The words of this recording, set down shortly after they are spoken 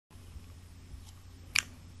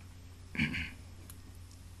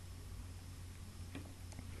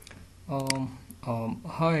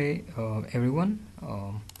Hi everyone.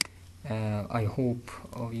 I hope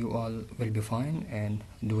you all will be fine and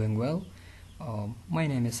doing well. My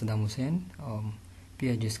name is Saddam Hussain,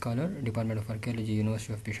 PhD scholar, Department of Archaeology,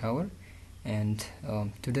 University of Peshawar, and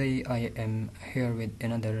today I am here with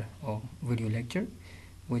another video lecture,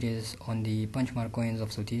 which is on the Punchmark Coins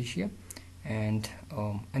of South Asia. And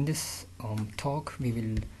in this talk, we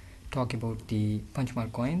will talk about the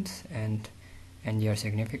Punchmark coins and their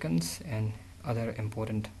significance and other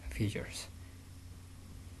important features.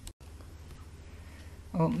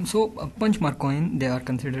 Punchmark coin, they are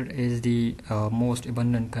considered as the most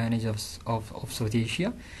abundant coinage of South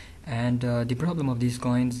Asia, and the problem of these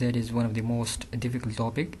coins, that is one of the most difficult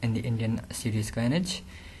topic in the Indian series coinage.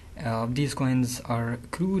 These coins are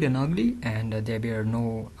crude and ugly, and they bear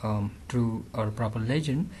no true or proper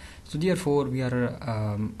legend, so therefore we are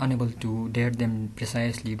unable to date them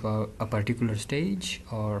precisely to a particular stage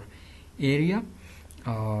or area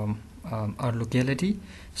or locality.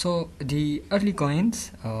 So the early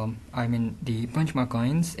coins, the Punchmark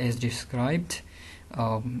coins as described,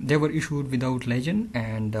 they were issued without legend,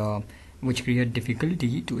 and which create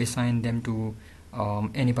difficulty to assign them to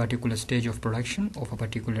any particular stage of production of a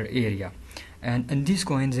particular area. And these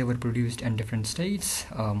coins, they were produced in different states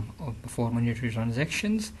for monetary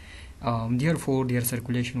transactions. Therefore their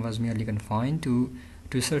circulation was merely confined to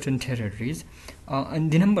certain territories,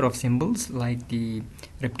 and the number of symbols like the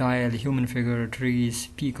reptile, human figure, trees,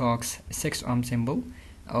 peacocks, six-arm symbol,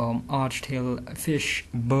 arched tail, fish,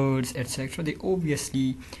 birds, etc., they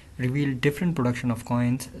obviously reveal different production of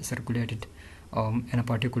coins circulated in a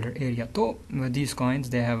particular area. Though these coins,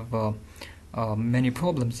 they have many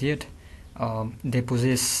problems, yet they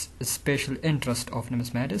possess special interest of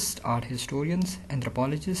numismatists, art historians,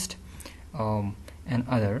 anthropologists, and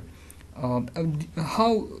other.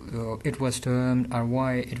 How it was termed, or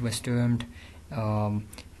why it was termed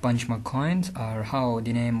Punchmark coins, or how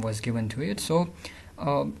the name was given to it. So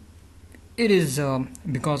it is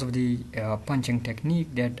because of the punching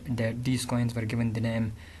technique that these coins were given the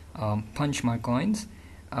name Punchmark coins,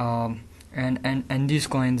 and these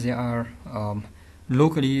coins, they are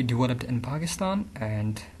locally developed in Pakistan,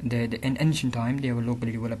 and in ancient time they were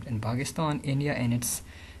locally developed in Pakistan, India, and its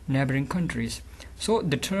neighboring countries. So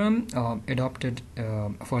the term adopted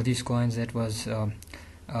for these coins, that was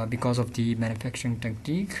because of the manufacturing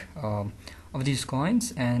technique of these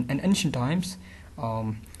coins. And in ancient times,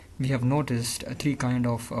 we have noticed three kind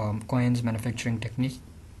of coins manufacturing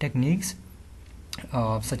techniques,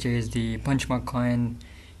 such as the Punchmark coin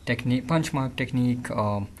technique, Punchmark technique,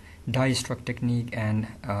 die struck technique, and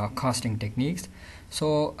casting techniques.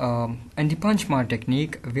 So in the Punchmark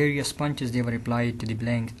technique, various punches, they were applied to the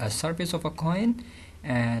blank surface of a coin,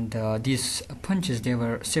 and these punches, they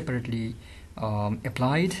were separately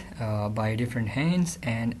applied by different hands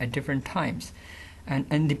and at different times,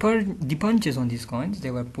 and the punches on these coins,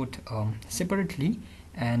 they were put separately,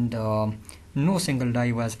 and no single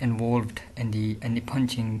die was involved in the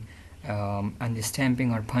punching and the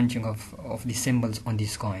stamping or punching of the symbols on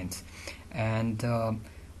these coins. And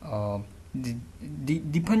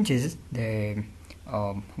the punches, they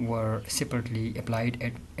were separately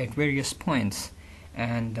applied at various points,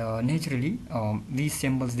 and naturally these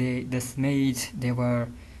symbols, they were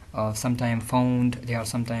sometimes found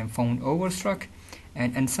overstruck,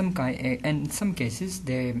 and in some cases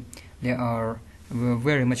they are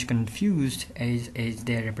very much confused, as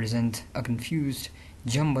they represent a confused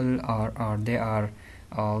jumble, or they are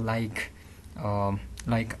like a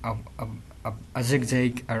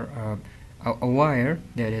zigzag, or a wire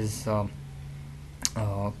that is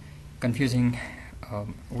confusing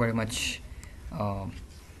very much.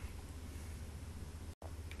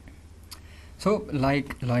 So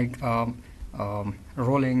like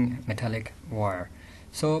rolling metallic wire.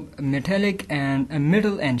 So metallic and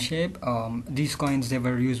metal and shape, these coins, they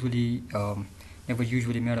were usually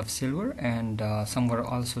made of silver, and some were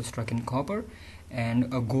also struck in copper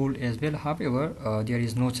and gold as well. However, there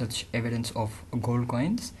is no such evidence of gold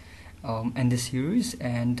coins in this series,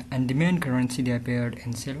 and the main currency, they appeared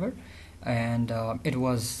in silver, and it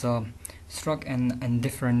was struck in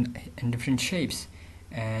different shapes,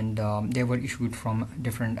 and they were issued from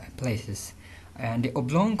different places. And the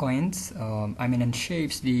oblong coins, in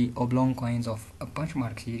shapes, the oblong coins of a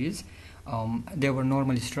Punchmark series, they were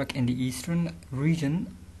normally struck in the eastern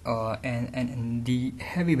region, and the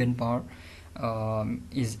heavy wind power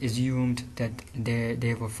is assumed that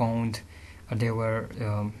they were found, they were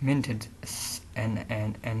minted in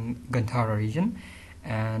Gandhara region.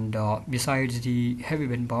 And besides the heavy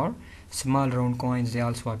wind bar, small round coins, they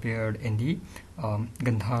also appeared in the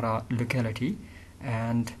Gandhara locality,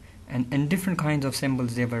 and and different kinds of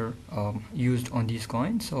symbols they were used on these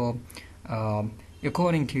coins. So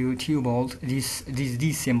according to Theobald,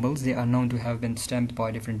 these symbols, they are known to have been stamped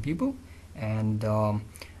by different people, and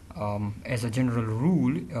as a general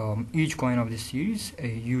rule, each coin of this series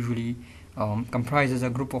usually comprises a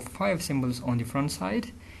group of 5 symbols on the front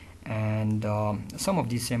side, and some of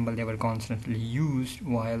these symbols, they were constantly used,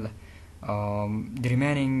 while the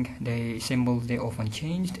remaining symbols, they often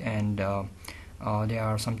changed, and they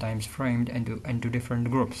are sometimes framed into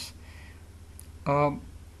different groups.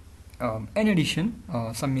 In addition,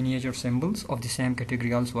 some miniature symbols of the same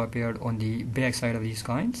category also appeared on the back side of these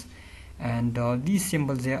coins, and these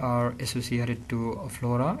symbols, they are associated to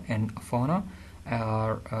flora and fauna,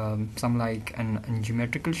 are some like in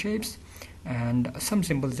geometrical shapes, and some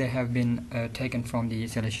symbols, they have been taken from the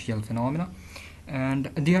celestial phenomena, and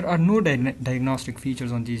there are no diagnostic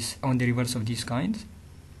features on the reverse of these coins,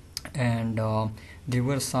 and the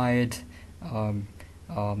reverse side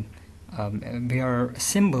where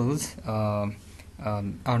symbols are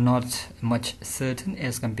not much certain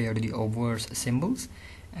as compared to the obverse symbols,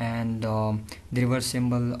 and the reverse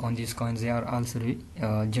symbol on these coins, they are also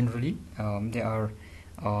generally they are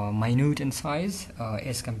minute in size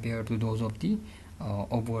as compared to those of the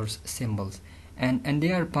obverse symbols, and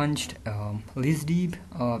they are punched less deep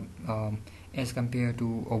as compared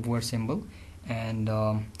to obverse symbol, and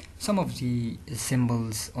some of the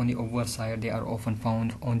symbols on the obverse side, they are often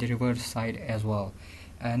found on the reverse side as well.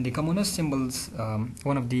 And the commonest symbols,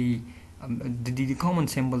 one of the common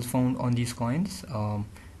symbols found on these coins,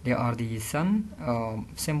 they are the sun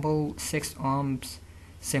symbol, 6 arms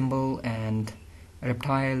symbol, and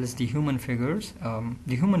reptiles, the human figures.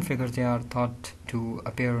 The human figures, they are thought to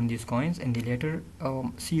appear on these coins in the later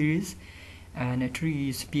series, and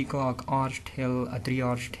trees, peacock, arched hill, a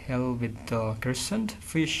 3-arched hill with crescent,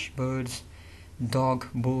 fish, birds, dog,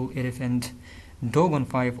 bull, elephant, dog on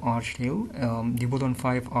 5 arched hill, the bull on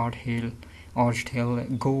 5 arched hill,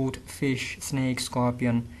 goat, fish, snake,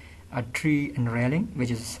 scorpion, a tree and railing,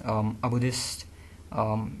 which is a Buddhist,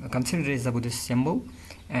 considered as a Buddhist symbol,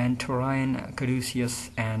 and terrain,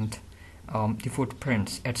 caduceus, and the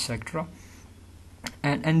footprints, etc.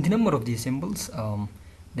 And the number of these symbols,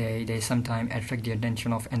 they sometimes attract the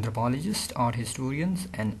attention of anthropologists, art historians,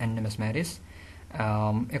 and numismatists.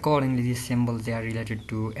 Accordingly, these symbols, they are related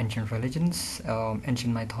to ancient religions,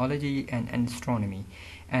 ancient mythology, and astronomy,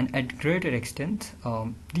 and at greater extent,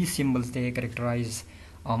 these symbols, they characterize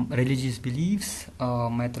religious beliefs,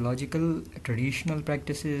 mythological, traditional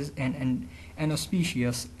practices, and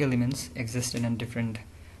auspicious elements existed in different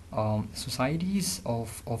societies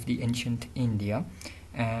of the ancient India,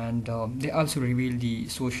 and they also reveal the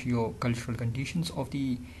socio-cultural conditions of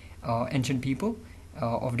the ancient people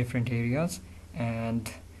of different areas. And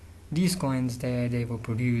these coins, they were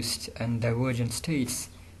produced in divergent states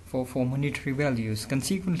for monetary values.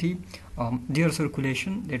 Consequently, their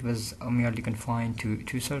circulation, that was merely confined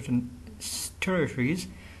to certain territories.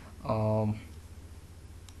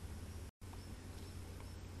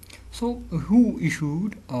 So who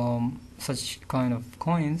issued such kind of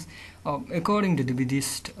coins? According to the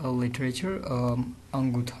Buddhist literature,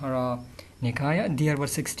 Anguttara Nikaya, there were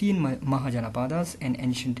 16 Mahajanapadas in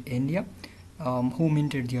ancient India who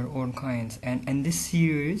minted their own coins, and this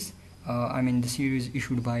series, the series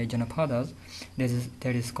issued by Janapadas,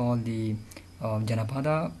 that is called the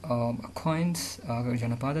Janapada coins,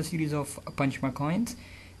 Janapada series of Punchmark coins,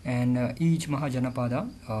 and each Mahajanapada,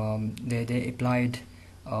 they applied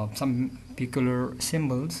some peculiar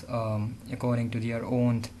symbols according to their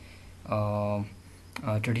own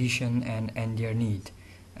tradition and their need,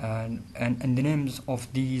 and the names of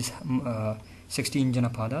these 16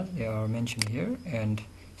 Janapadas, they are mentioned here, and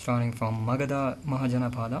starting from Magadha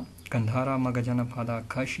Mahajanapada, Gandhara Mahajanapada,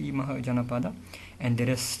 Kashi Mahajanapada, and the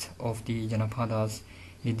rest of the Janapadas,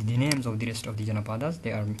 the names of the rest of the Janapadas,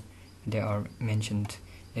 they are mentioned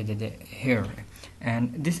here.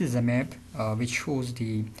 And this is a map which shows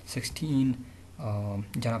the 16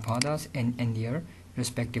 Janapadas and their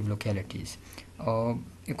respective localities.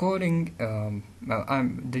 According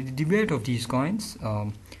the weight of these coins,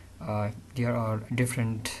 there are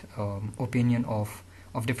different opinion of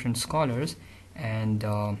different scholars, and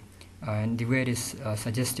the weight is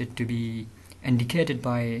suggested to be indicated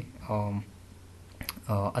by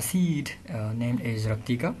a seed named as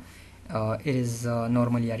Raktika. It is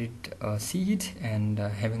normally a red seed and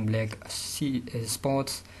having black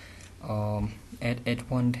spots at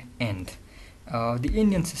one end. The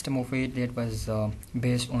Indian system of weight, that was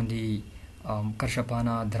based on the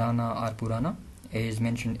Karshapana, Dhrana or Purana, is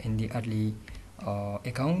mentioned in the early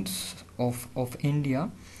accounts of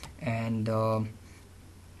India, and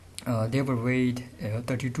they were weighed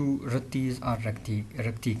 32 rattis or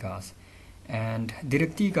raktikas. And the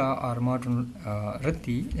raktika or modern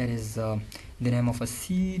ratti, that is the name of a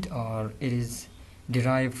seed, or it is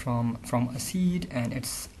derived from a seed, and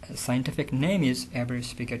its scientific name is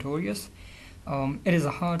Abrus picatorius. It is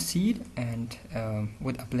a hard seed and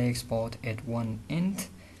with a black spot at one end.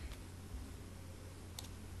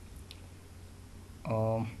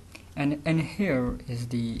 And here is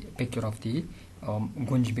the picture of the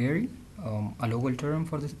gunjberry, a local term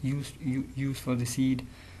for the used for the seed,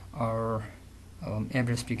 or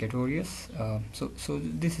Abrus picatorius. So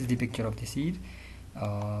this is the picture of the seed,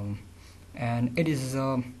 and it is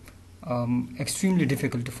extremely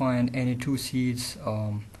difficult to find any two seeds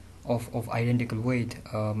of identical weight.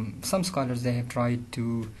 Some scholars, they have tried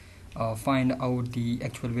to find out the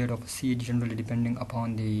actual weight of a seed, generally depending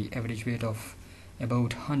upon the average weight of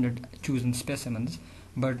about 100 chosen specimens,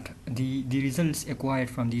 but the results acquired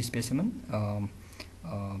from these specimens,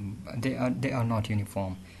 they are not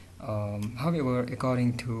uniform. However,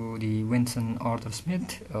 according to the Vinson Arthur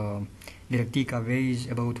Smith, the raktika weighs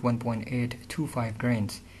about 1.825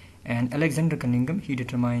 grains, and Alexander Cunningham, he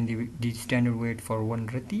determined the standard weight for one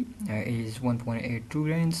ratti is 1.82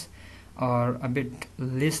 grains, or a bit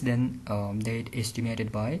less than that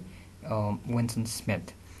estimated by Vinson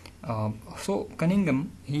Smith. So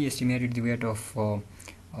Cunningham, he estimated the weight of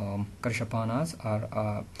karshapanas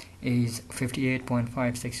is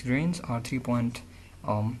 58.56 grains, or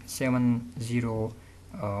 3.70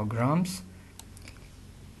 grams,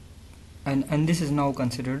 and this is now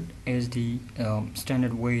considered as the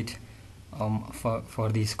standard weight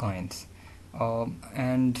for these coins.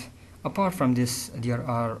 And apart from this, there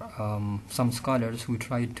are some scholars who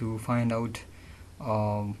tried to find out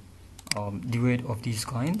the weight of these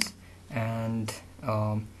coins, and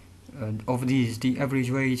of these, the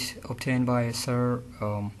average weight obtained by Sir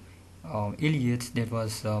Elliot, that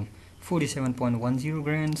was 47.10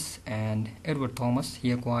 grains, and Edward Thomas,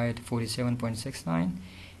 he acquired 47.69,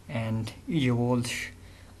 and E.J. Walsh,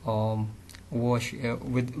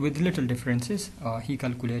 with little differences, he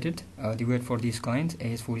calculated the weight for these coins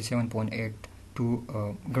as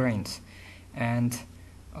 47.82 grains. And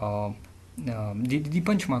the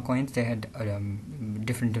Punchmark coins, they had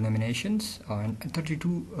different denominations, and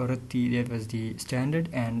 32 ratti, that was the standard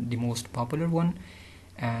and the most popular one,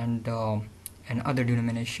 and other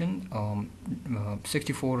denomination,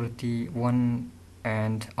 64 ratti,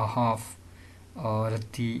 1.5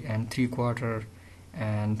 ratti, and 3/4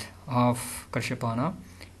 and half karshapana,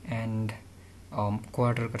 and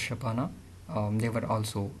quarter karshapana, they were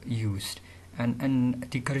also used, and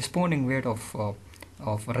the corresponding weight of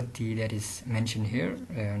ratti, that is mentioned here,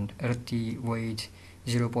 and ratti weight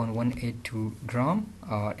 0.182 gram,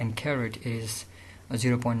 and carat is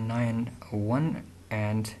 0.91,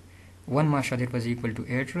 and one masha, that was equal to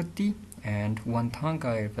 8 ratti, and one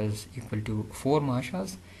thanka, it was equal to 4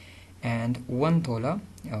 mashas, and one tola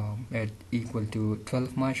equal to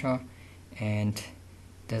 12 masha, and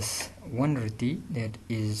thus one ratti, that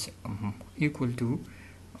is equal to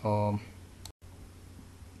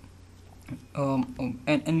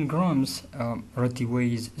and in grams, ratti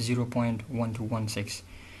weighs 0.1216,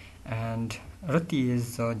 and ratti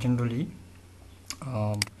is generally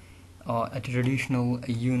a traditional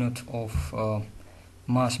unit of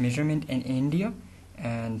mass measurement in India,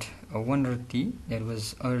 and one ratti, that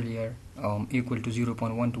was earlier equal to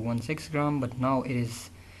 0.1216 gram, but now it is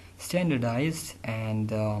standardized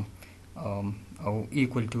and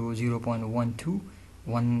equal to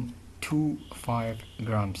 0.12125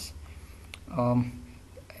 grams.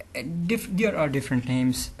 There are different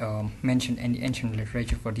names mentioned in the ancient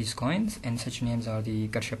literature for these coins, and such names are the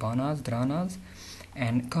karshapanas, dhranas,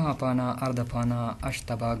 and kahapana, ardapana,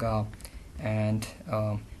 ashtabaga, and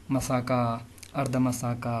masaka,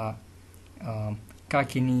 ardamasaka,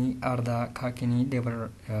 kakini, arda kakini. They were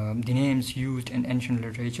the names used in ancient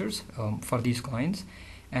literatures for these coins.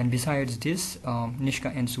 And besides this, nishka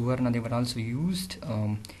and suvarna, they were also used,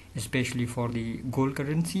 especially for the gold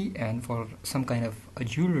currency and for some kind of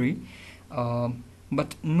jewelry,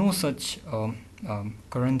 but no such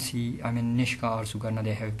currency, I mean nishka or suvarna,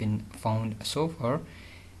 they have been found so far.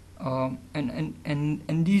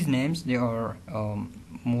 And these names, they are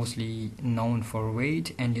mostly known for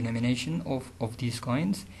weight and denomination of these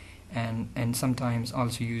coins, and sometimes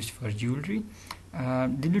also used for jewelry.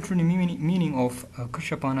 The literal meaning of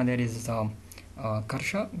karshapana, that is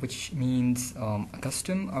karsha, which means a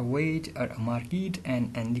custom, a weight, or a market,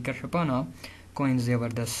 and the karshapana coins, they were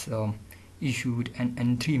thus issued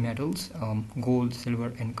in three metals, gold,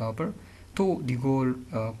 silver, and copper, though the gold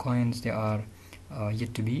coins, they are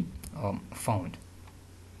yet to be found.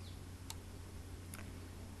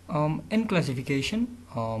 In classification,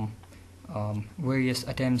 various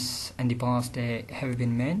attempts in the past they have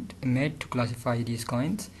been made to classify these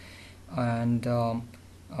coins, and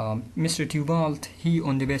Mr. Tubalt, he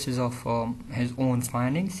on the basis of his own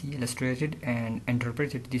findings, he illustrated and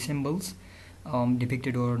interpreted the symbols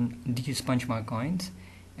depicted on these Punchmark coins,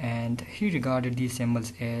 and he regarded these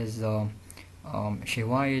symbols as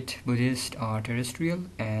Shaivite, Buddhist, or terrestrial,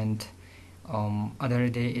 and other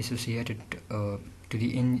they associated to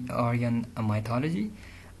the Aryan mythology.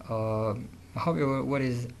 However, what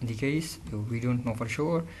is the case, we don't know for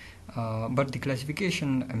sure, but the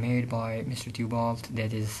classification made by Mr. Tubalt,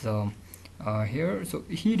 that is here. So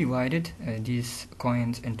he divided these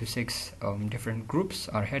coins into 6 different groups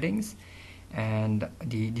or headings, and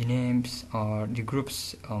the names or the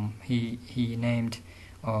groups he named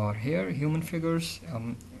are here: human figures.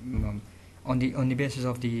 On the basis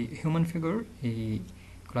of the human figure, he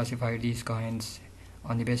classified these coins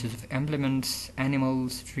on the basis of implements,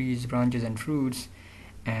 animals, trees, branches, and fruits,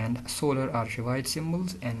 and solar or Shaivite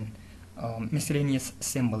symbols, and miscellaneous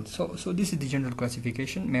symbols. So this is the general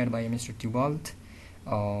classification made by Mr. Tubalt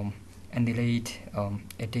in the late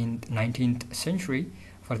 18th, 19th century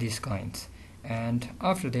for these coins. And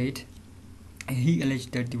after that, he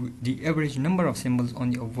alleged that the average number of symbols on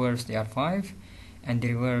the obverse, they are 5, and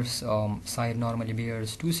the reverse side normally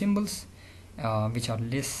bears 2 symbols, which are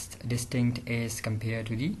less distinct as compared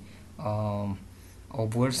to the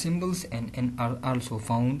obverse symbols, and are also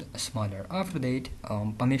found smaller. After that,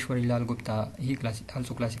 Pameshwari Lal Gupta, he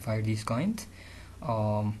also classified these coins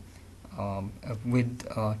with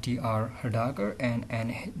T.R. Hardakar,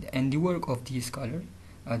 and the work of these scholars,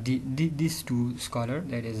 these 2 scholars,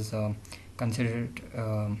 that is considered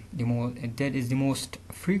the most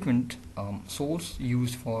frequent source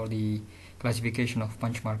used for the classification of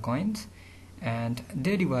Punchmark coins, and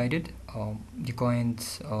they divided the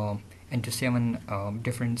coins into 7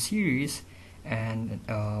 different series, and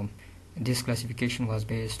this classification was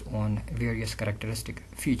based on various characteristic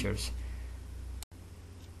features.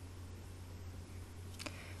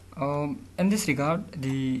 In this regard,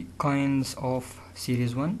 the coins of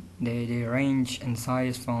series 1, they range in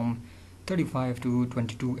size from 35 to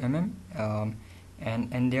 22 mm,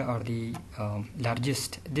 and they are the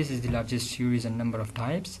largest. This is the largest series and number of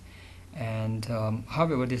types, and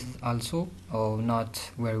however, this is also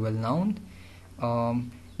not very well known.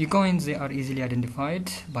 The coins, they are easily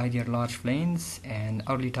identified by their large flames, and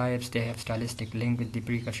early types, they have stylistic link with the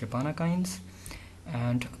precursor Pana coins.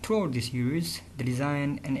 And throughout the series, the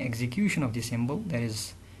design and execution of the symbol, that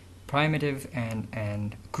is primitive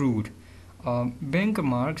and crude. Banker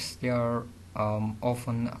marks, they are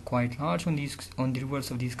often quite large on the reverse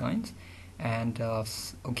of these coins, and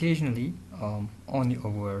occasionally on the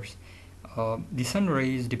obverse. The sun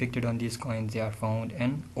rays depicted on these coins, they are found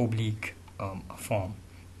in oblique form.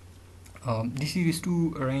 The series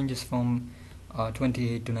 2 ranges from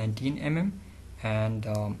 28 to 19 mm, and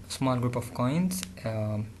small group of coins.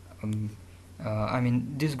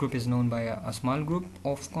 This group is known by a small group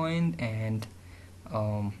of coin, and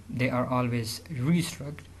they are always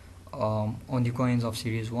restruck on the coins of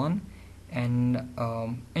series 1, and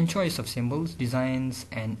in choice of symbols, designs,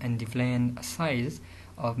 and the plain size,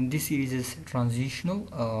 this series is transitional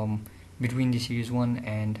between the series 1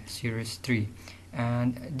 and series 3,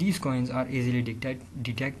 and these coins are easily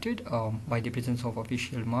detected by the presence of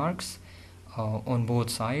official marks on both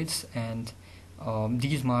sides, and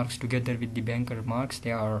these marks, together with the banker marks,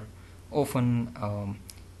 they are often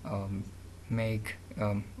make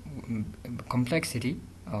complexity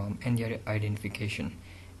in their identification.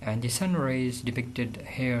 And the sun rays depicted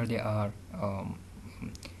here, they are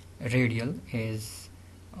radial, is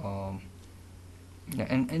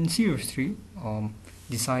in series 3,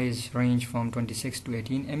 the size range from 26 to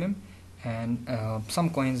 18 mm, and some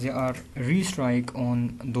coins, they are restrike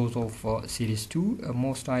on those of series 2.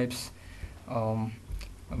 Most types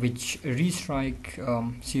which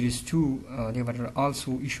restrike series 2, they were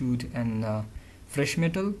also issued in fresh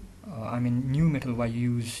metal. New metal was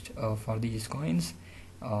used for these coins,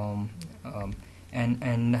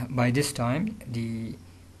 and by this time the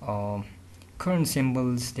current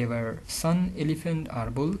symbols, they were sun, elephant,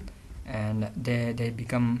 or bull, and they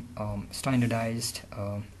become standardized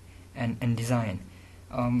and design,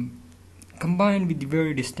 combined with the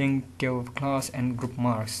very distinctive class and group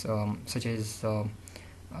marks, such as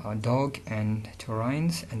dog and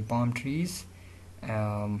taurines and palm trees,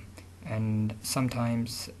 and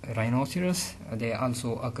sometimes rhinoceros. They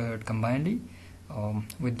also occurred combinedly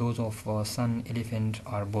with those of sun, elephant,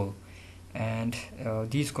 or bull. And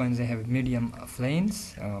these coins, they have medium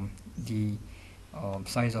flames, the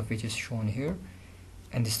size of which is shown here,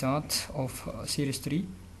 and the start of series 3.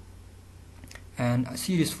 And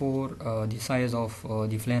series 4, the size of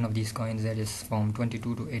the flange of these coins, that is from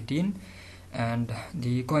 22 to 18. And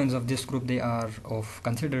the coins of this group, they are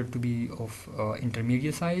considered to be of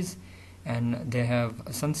intermediate size, and they have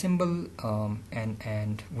a sun symbol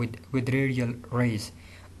and with radial rays.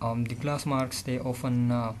 The class marks, they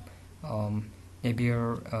often they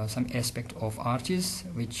bear some aspect of arches,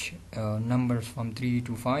 which numbers from 3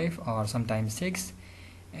 to 5 or sometimes 6,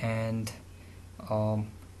 and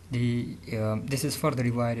this is further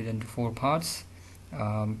divided into 4 parts.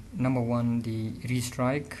 Number 1, the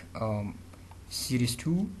restrike series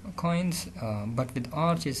 2 coins, but with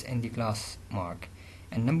arches and the class mark.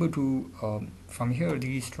 And number 2, from here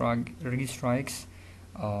the restrikes,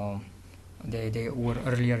 they over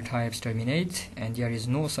earlier types terminate, and there is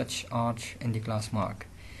no such arch in the class mark.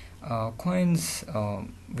 Coins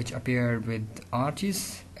which appear with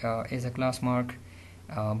arches as a class mark,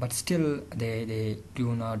 but still they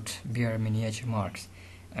do not bear miniature marks.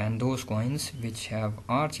 And those coins which have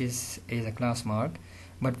arches as a class mark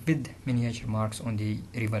but with miniature marks on the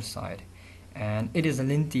reverse side. And it is a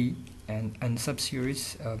lengthy and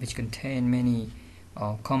subseries which contain many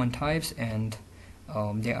common types, and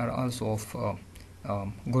they are also of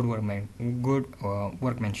good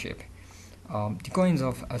workmanship. The coins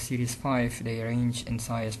of series 5, they range in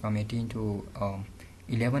size from 18 to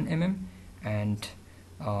 11 mm, and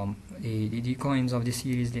the coins of the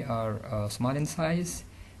series, they are small in size.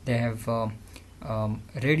 They have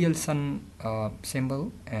radial sun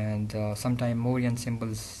symbol, and sometimes Mauryan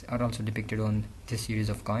symbols are also depicted on this series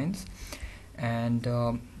of coins. And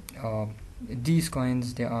these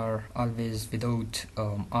coins, they are always without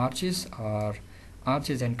arches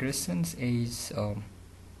and crescents as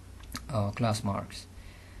class marks.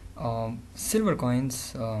 Silver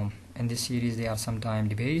coins in this series, they are sometimes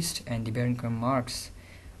debased, and the bearing marks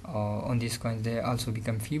on these coins, they also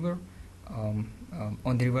become fewer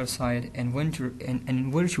on the reverse side, and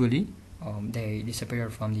virtually they disappear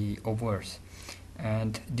from the obverse.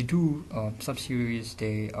 And the 2 subseries,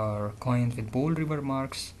 they are coins with bold reverse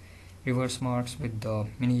marks with the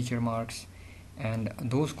miniature marks, and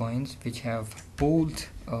those coins which have bold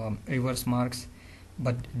reverse marks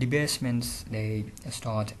but debasements, they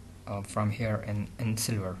start from here in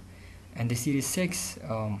silver. And the series 6,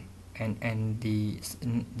 and the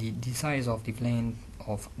size of the plane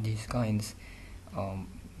of these coins,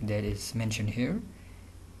 that is mentioned here.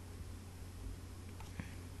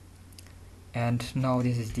 And now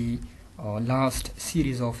this is the last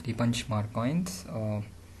series of the Punchmark coins.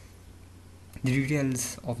 The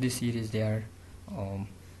details of this series, they are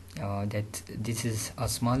that this is a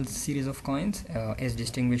small series of coins as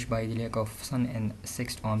distinguished by the lack of sun and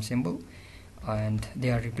sixth arm symbol, and they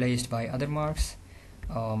are replaced by other marks.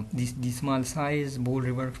 The small size, bold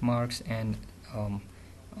reverse marks, and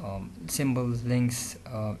symbols links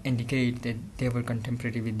indicate that they were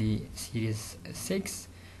contemporary with the series 6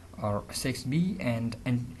 or 6B. And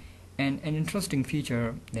an interesting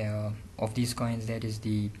feature of these coins, that is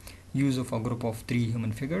the use of a group of 3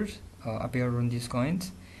 human figures appear on these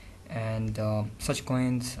coins. And such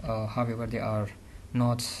coins, however, they are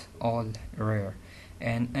not all rare,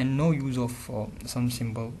 and no use of some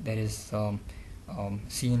symbol that is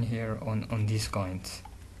seen here on these coins.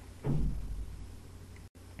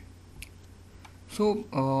 So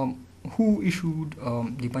who issued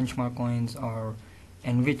the Punchmark coins, or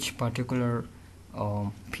in which particular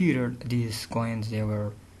period these coins they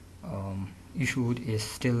were issued, is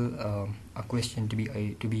still a question to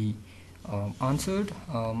be answered.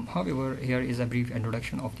 However, here is a brief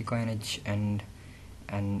introduction of the coinage and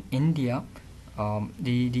India.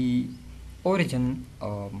 The origin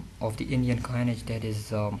of the Indian coinage, that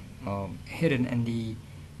is hidden in the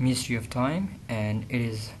mystery of time, and it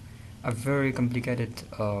is a very complicated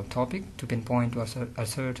topic to pinpoint to a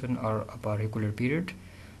certain or a particular period.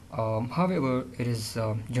 However, it is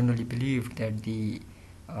generally believed that the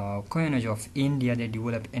coinage of India, they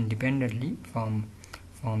developed independently from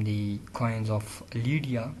the coins of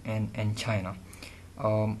Lydia and China.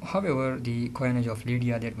 However, the coinage of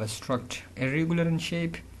Lydia, that was struck irregular in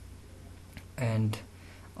shape, and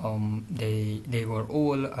they were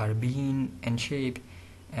all bean in shape,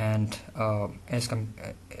 and as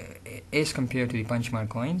compared to the Punchmark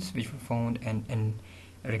coins, which were found in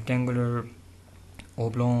rectangular,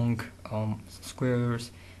 oblong,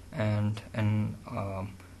 squares, and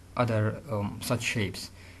other such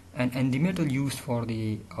shapes. And the metal used for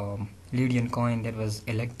the Lydian coin, that was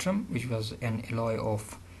electrum, which was an alloy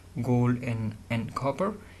of gold and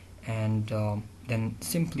copper, and then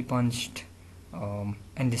simply punched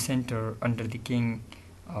in the center under the king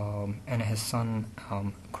and his son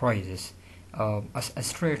Croesus. A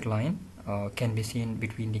straight line can be seen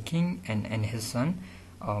between the king and his son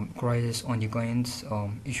Croesus on the coins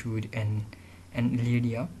issued in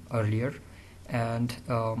Lydia earlier, and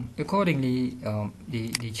accordingly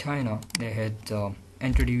the China, they had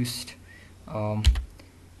introduced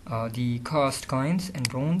the cast coins and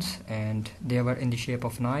bronze, and they were in the shape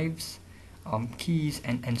of knives, keys,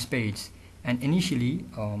 and spades. And initially,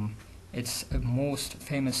 its most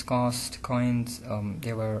famous cast coins,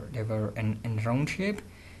 they were in round shape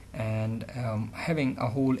and having a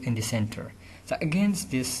hole in the center. So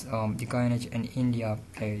against this, the coinage in India,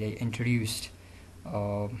 they introduced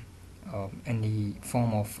in the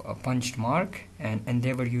form of a punched mark, and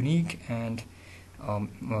they were unique and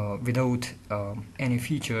without any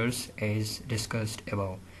features as discussed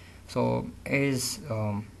above. So as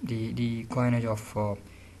the coinage of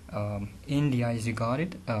India is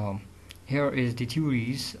regarded, here is the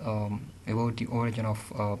theories about the origin of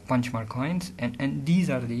Punchmark coins, and these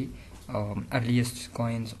are the earliest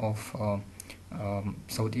coins of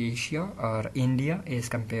South Asia or India, is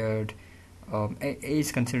compared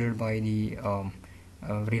is considered by the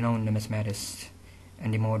renowned numismatists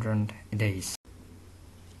in the modern days.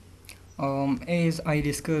 As I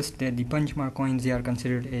discussed, that the Punchmark coins, they are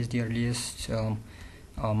considered as the earliest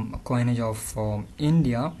coinage of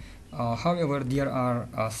India. However, there are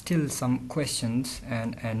still some questions,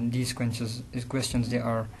 and these questions they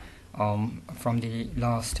are from the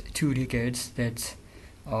last 2 decades, that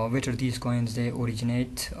whether these coins they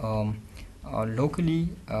originate locally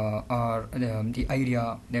or the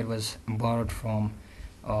idea that was borrowed from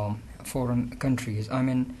foreign countries. I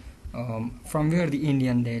mean, from where the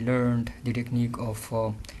Indian they learned the technique of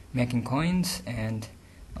making coins, and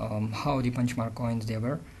how the Punchmark coins they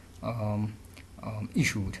were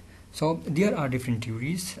issued. So there are different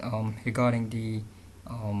theories regarding the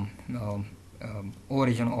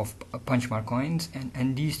origin of Punchmark coins,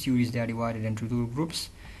 and these theories they are divided into 2 groups.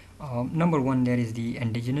 Number 1, there is the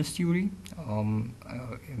indigenous theory,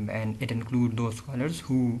 and it includes those scholars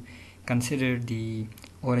who consider the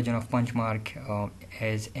origin of Punchmark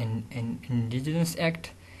as an indigenous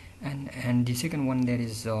act, and the second one, there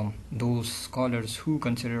is those scholars who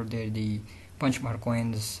consider that the Punchmark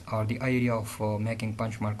coins, or the idea of making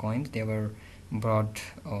Punchmark coins, they were brought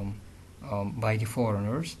by the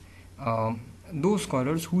foreigners. Those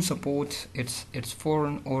scholars who support its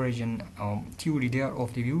foreign origin theory, they are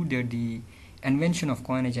of the view that the invention of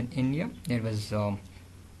coinage in India, that was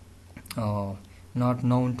not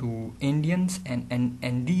known to Indians,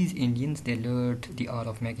 and these Indians they learned the art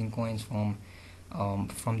of making coins from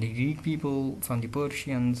the Greek people, from the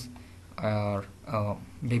Persians, or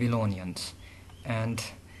Babylonians. And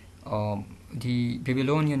the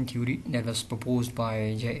Babylonian theory that was proposed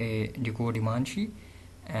by J.A. Decodemanchi,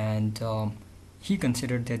 and he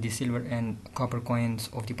considered that the silver and copper coins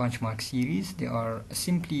of the Punchmark series, they are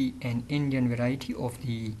simply an Indian variety of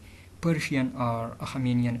the Persian or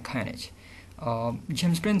Achaemenian coinage.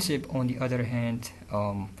 James Princip, on the other hand,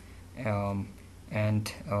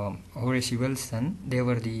 and Horace Wilson, they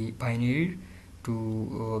were the pioneer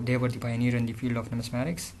in the field of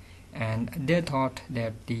numismatics, and they thought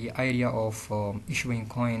that the idea of issuing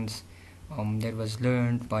coins that was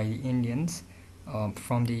learned by the Indians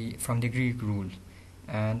from the Greek rule,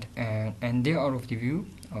 and they are of the view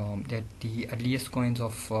that the earliest coins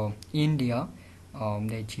of India,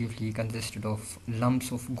 they chiefly consisted of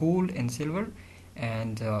lumps of gold and silver,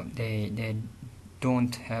 and they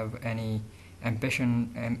don't have any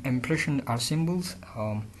impression or symbols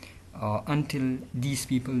until these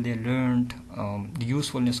people they learned the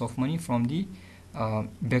usefulness of money from the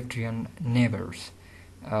Bactrian neighbors.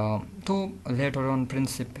 Though later on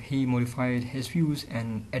Princip he modified his views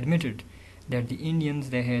and admitted that the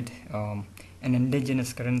Indians they had an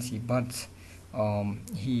indigenous currency, but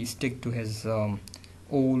he stuck to his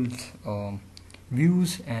old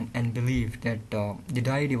views and believed that the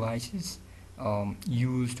die devices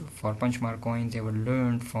used for Punchmark coins they were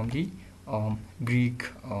learned from the Greek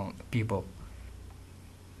people.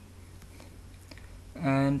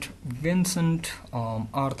 And Vincent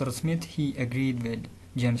Arthur Smith, he agreed with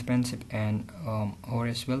James Princip and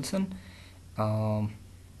Horace Wilson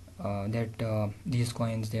that these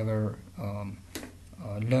coins they were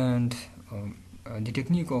learned. The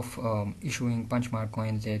technique of issuing Punchmark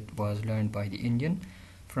coins that was learned by the Indian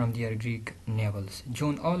from their Greek navals.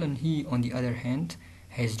 John Allen, he on the other hand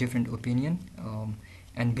has different opinion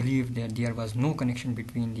and believed that there was no connection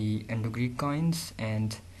between the Indo-Greek coins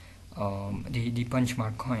and the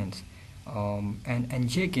Punchmark coins. And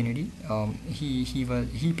J. Kennedy,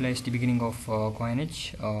 he placed the beginning of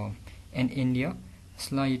coinage in India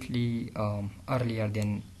slightly earlier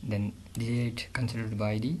than the date considered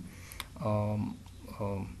by the um,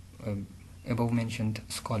 above mentioned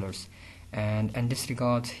scholars. And in this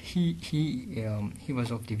regard, he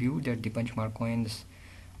was of the view that the Punchmark coins,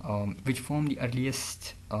 which form the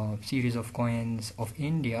earliest series of coins of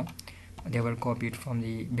India, they were copied from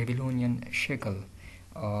the Babylonian shekel,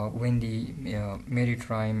 when the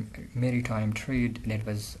maritime trade that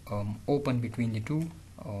was open between the two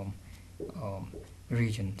um,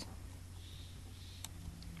 regions.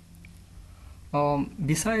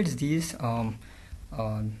 Besides these, a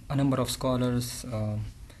number of scholars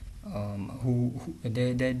who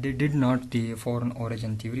did not the foreign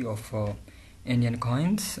origin theory of Indian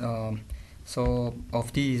coins. So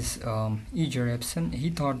of these, E. Jepson, he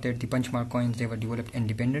thought that the Punchmark coins, they were developed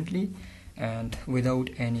independently and without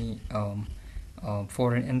any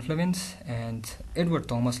foreign influence. And Edward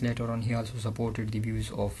Thomas, later on, he also supported the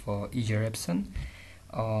views of E. Jepson.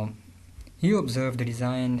 He observed the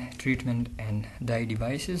design, treatment, and dye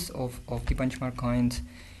devices of the Punchmark coins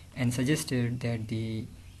and suggested that the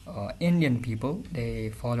Indian people, they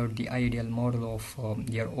followed the ideal model of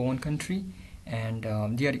their own country, and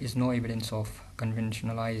there is no evidence of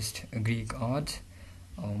conventionalized Greek art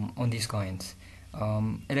on these coins.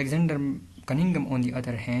 Alexander Cunningham, on the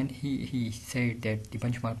other hand, he said that the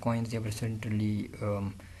Punchmark coins, they were certainly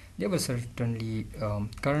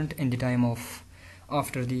current in the time of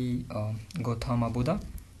after the Gautama Buddha,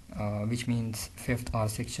 which means 5th or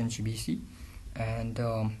 6th century BC. And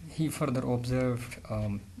he further observed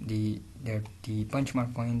that the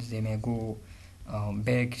Punchmark coins, they may go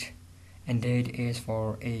back and date as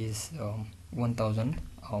far as 1000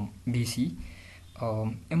 BC.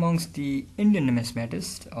 Amongst the Indian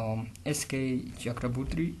numismatists, S.K.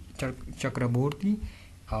 Chakraborty,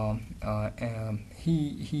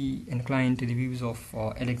 he inclined to the views of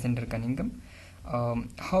Alexander Cunningham.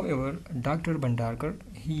 However, Dr. Bhandarkar,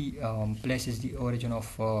 he places the origin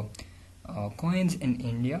of coins in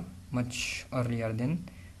India much earlier than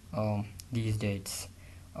these dates.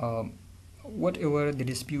 Whatever the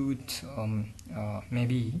dispute may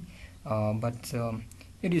be, but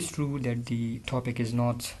it is true that the topic is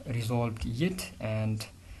not resolved yet, and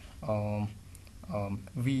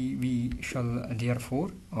we shall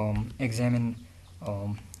therefore examine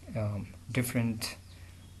different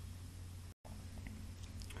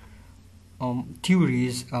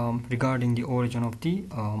theories regarding the origin of the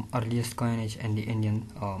earliest coinage in the Indian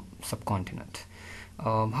subcontinent.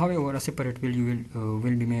 However, a separate video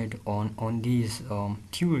will be made on these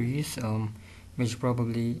theories, which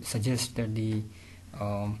probably suggest that the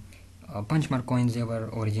Punchmark coins, they were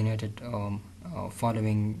originated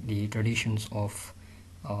following the traditions of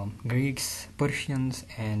Greeks, Persians,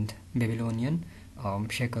 and Babylonian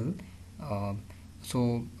shekel.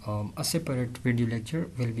 So a separate video lecture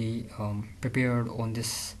will be prepared on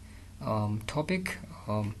this topic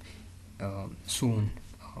soon.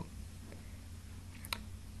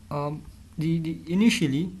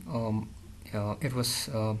 Initially, it was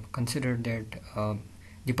considered that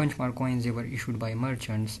the Punchmark coins, they were issued by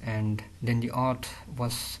merchants, and then the art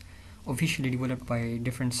was officially developed by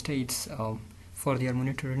different states for their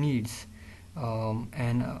monetary needs.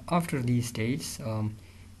 And after these states,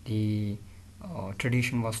 the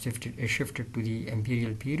tradition was shifted to the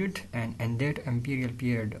imperial period, and that imperial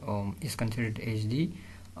period is considered as the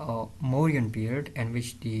Mauryan period, in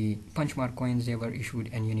which the Punchmark coins, they were issued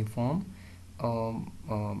in uniform.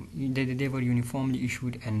 They were uniformly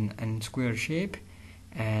issued in square shape,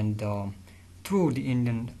 and through the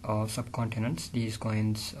Indian subcontinents, these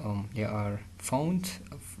coins, they are found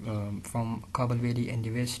from Kabul Valley in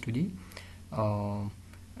the west to the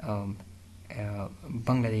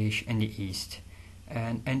Bangladesh in the east.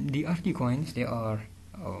 And the early coins, they are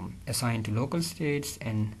assigned to local states,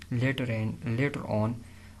 and later on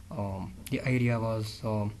the area was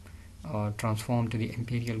transformed to the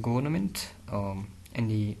imperial government in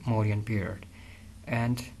the Mauryan period.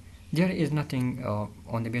 And there is nothing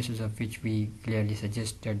on the basis of which we clearly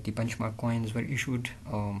suggest that the Punchmark coins were issued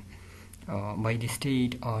by the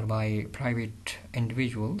state or by private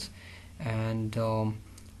individuals. And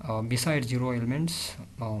besides the royal mints,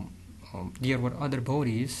 there were other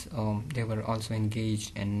bodies. They were also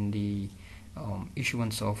engaged in the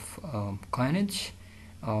issuance of coinage.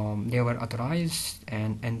 They were authorized,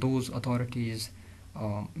 and those authorities,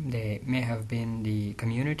 they may have been the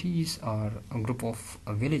communities or a group of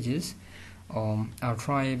villages, or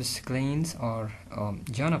tribes, clans, or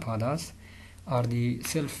janapadas, or the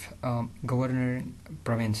self-governing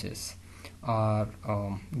provinces, or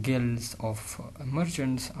guilds of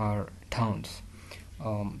merchants or towns.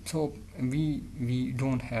 So we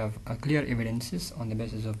don't have clear evidences on the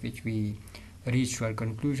basis of which we reach to our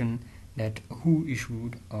conclusion that who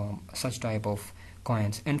issued such type of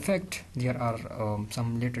coins. In fact, there are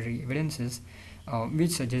some literary evidences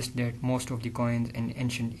which suggest that most of the coins in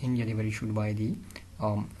ancient India, they were issued by the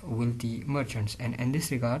wealthy merchants. And in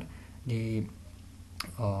this regard, the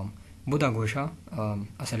Buddha Ghosha,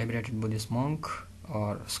 a celebrated Buddhist monk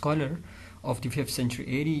or scholar of the 5th century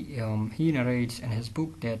AD, he narrates in his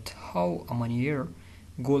book that how a money-ear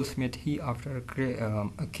goldsmith, he after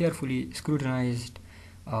carefully scrutinized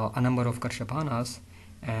a number of karshapanas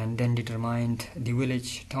and then determined the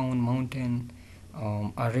village, town, mountain,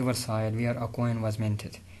 or riverside where a coin was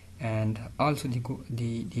minted, and also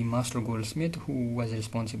the master goldsmith who was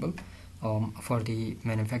responsible for the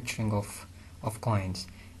manufacturing of coins.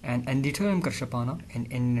 And the term karshapana in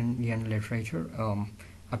Indian literature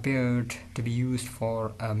appeared to be used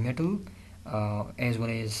for metal as well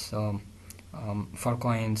as for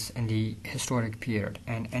coins in the historic period.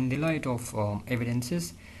 And in the light of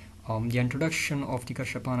evidences, the introduction of the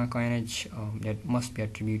Karshapana coinage that must be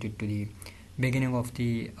attributed to the beginning of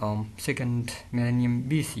the second millennium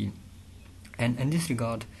BC. And in this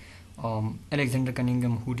regard, Alexander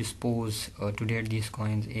Cunningham, who disposed to date these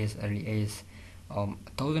coins as early as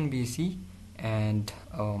 1000 BC, and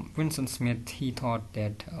Vincent Smith, he thought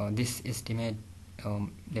that this estimate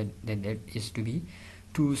that is to be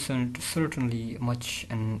certainly much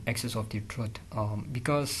in excess of the truth,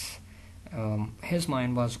 because his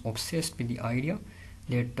mind was obsessed with the idea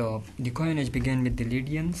that the coinage began with the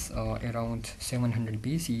Lydians around 700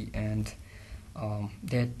 BC, and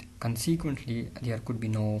that consequently there could be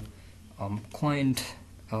no coined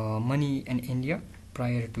money in India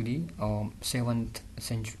prior to the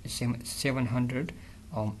 700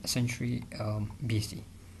 century BC.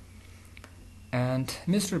 And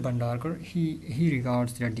Mr. Bhandarkar, he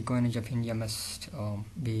regards that the coinage of India must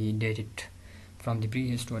be dated from the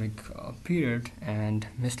prehistoric period, and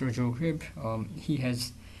Mr. Joe Cribb, he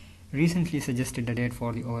has recently suggested the date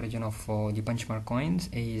for the origin of the Punchmark coins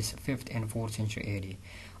is 5th and 4th century AD.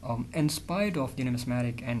 In spite of the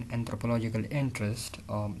numismatic and anthropological interest,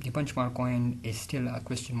 the Punchmark coin is still a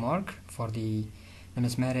question mark for the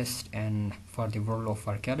numismatist and for the world of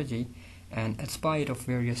archaeology, and in spite of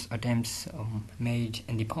various attempts made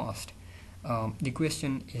in the past, the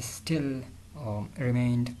question is still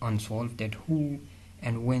remained unsolved, that who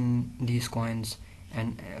and when these coins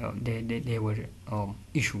and they were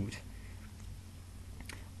issued.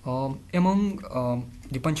 Among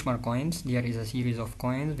the Punchmark coins, there is a series of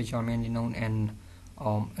coins which are mainly known in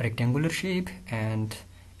rectangular shape and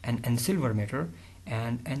silver metal,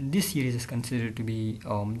 and this series is considered to be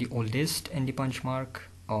the oldest in the Punchmark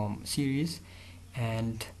series,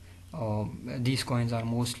 and these coins are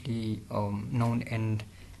mostly known in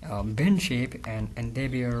bend shape, and they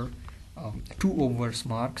bear two obverse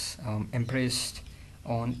marks impressed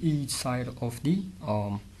on each side of the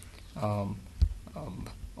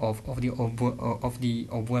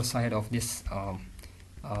obverse side of this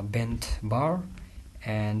bent bar,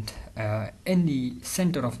 and in the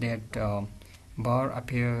center of that bar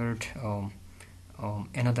appeared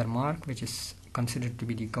another mark which is considered to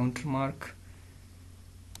be the counter mark,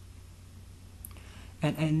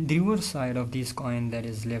 and the reverse side of this coin that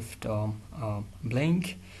is left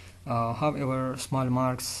blank. However, small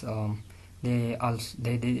marks they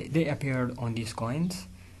appeared on these coins,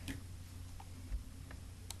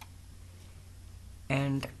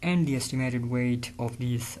 and the estimated weight of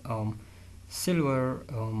these silver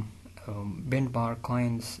bent bar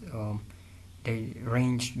coins, they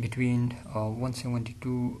ranged between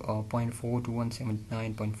 172.4 to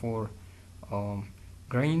 179.4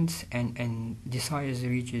 grains, and the size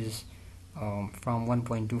reaches from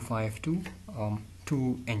 1.25 to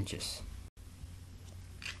 2 inches.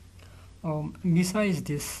 Besides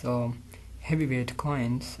this heavyweight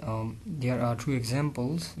coins, there are two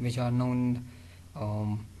examples which are known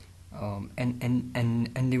and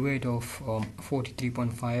the weight of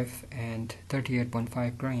 43.5 and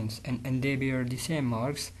 38.5 grains, and they bear the same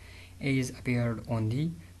marks as appeared on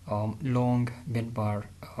the long bent bar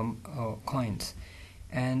coins.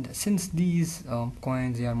 And since these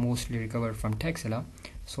coins, they are mostly recovered from Taxila,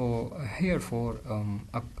 so herefore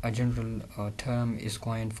a general term is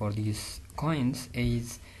coined for these coins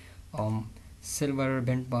as silver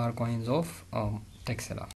bent bar coins of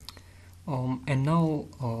Taxila. And now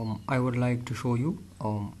I would like to show you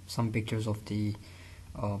some pictures of the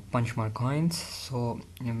Punchmark coins. So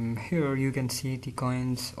here you can see the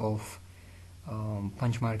coins of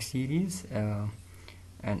Punchmark series,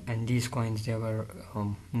 and these coins, they were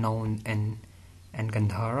known in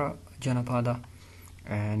Gandhara Janapada,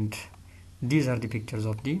 and these are the pictures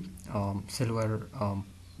of the silver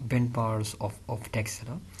bent bars of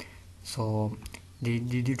Texera. So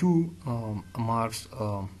the two marks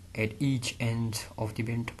at each end of the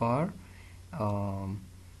bent bar,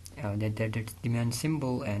 that's the main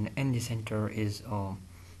symbol, and in the center is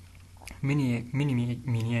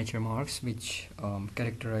miniature marks which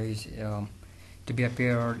characterize to be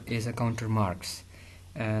appeared as a counter marks.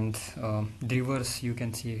 And the reverse you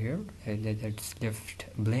can see here, that's left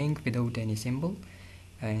blank without any symbol,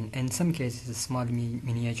 and in some cases small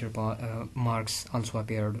miniature marks also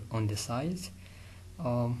appeared on the sides,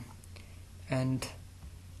 and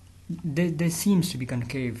there seems to be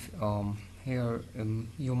concave here.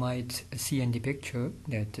 You might see in the picture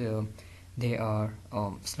that they are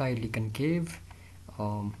slightly concave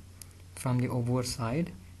from the obverse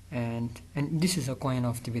side, and this is a coin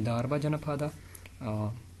of the Vidarbha Janapada,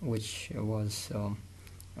 which was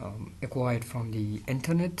acquired from the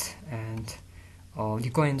internet, and the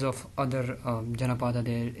coins of other Janapada,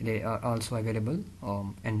 they are also available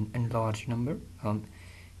in large number.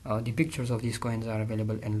 The pictures of these coins are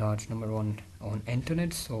available in large number on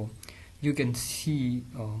internet, so you can see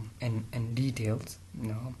in details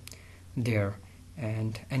there.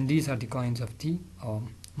 And these are the coins of the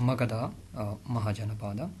Magadha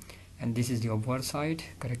Mahajanapada, and this is the obverse side,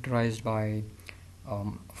 characterized by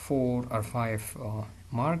 4 or 5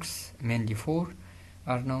 marks, mainly 4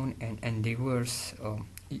 are known, and the reverse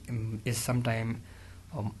is sometimes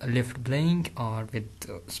left blank or with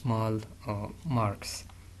small marks.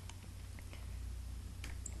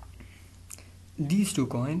 These two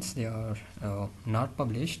coins, they are not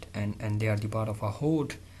published, and they are the part of a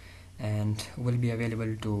hoard, and will be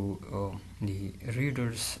available to the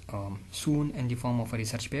readers soon in the form of a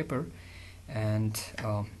research paper. And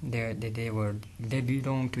they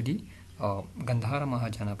belong to the Gandhara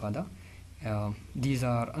Mahajanapada. These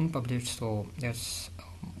are unpublished, so that's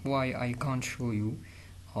why I can't show you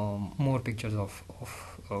more pictures of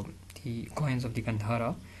the coins of the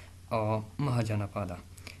Gandhara Mahajanapada.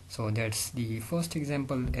 So that's the first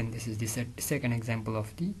example, and this is the second example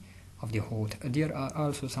of the hoard. There are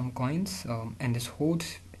also some coins in this hoard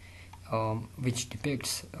which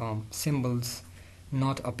depicts symbols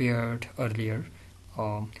not appeared earlier,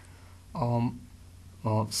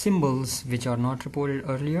 symbols which are not reported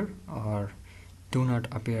earlier or do not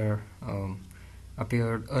appeared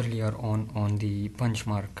earlier on the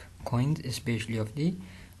Punchmark coins, especially of the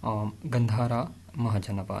Gandhara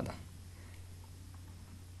Mahajanapada.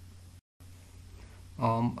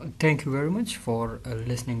 Thank you very much for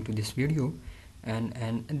listening to this video,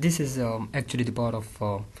 and this is actually the part of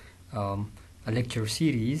a lecture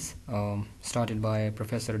series started by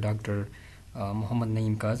Professor Dr. Muhammad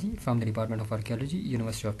Naeem Qazi from the Department of Archaeology,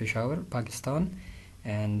 University of Peshawar, Pakistan,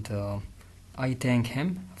 and I thank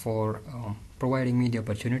him for providing me the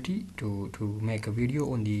opportunity to make a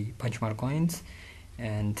video on the Punchmark coins.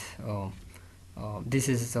 And this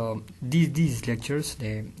is these lectures,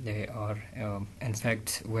 they are in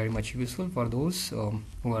fact very much useful for those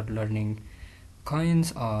who are learning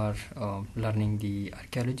coins or learning the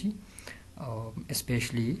archaeology,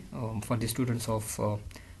 especially for the students of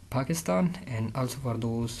Pakistan, and also for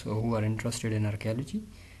those who are interested in archaeology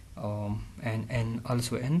and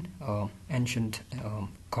also in ancient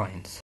coins.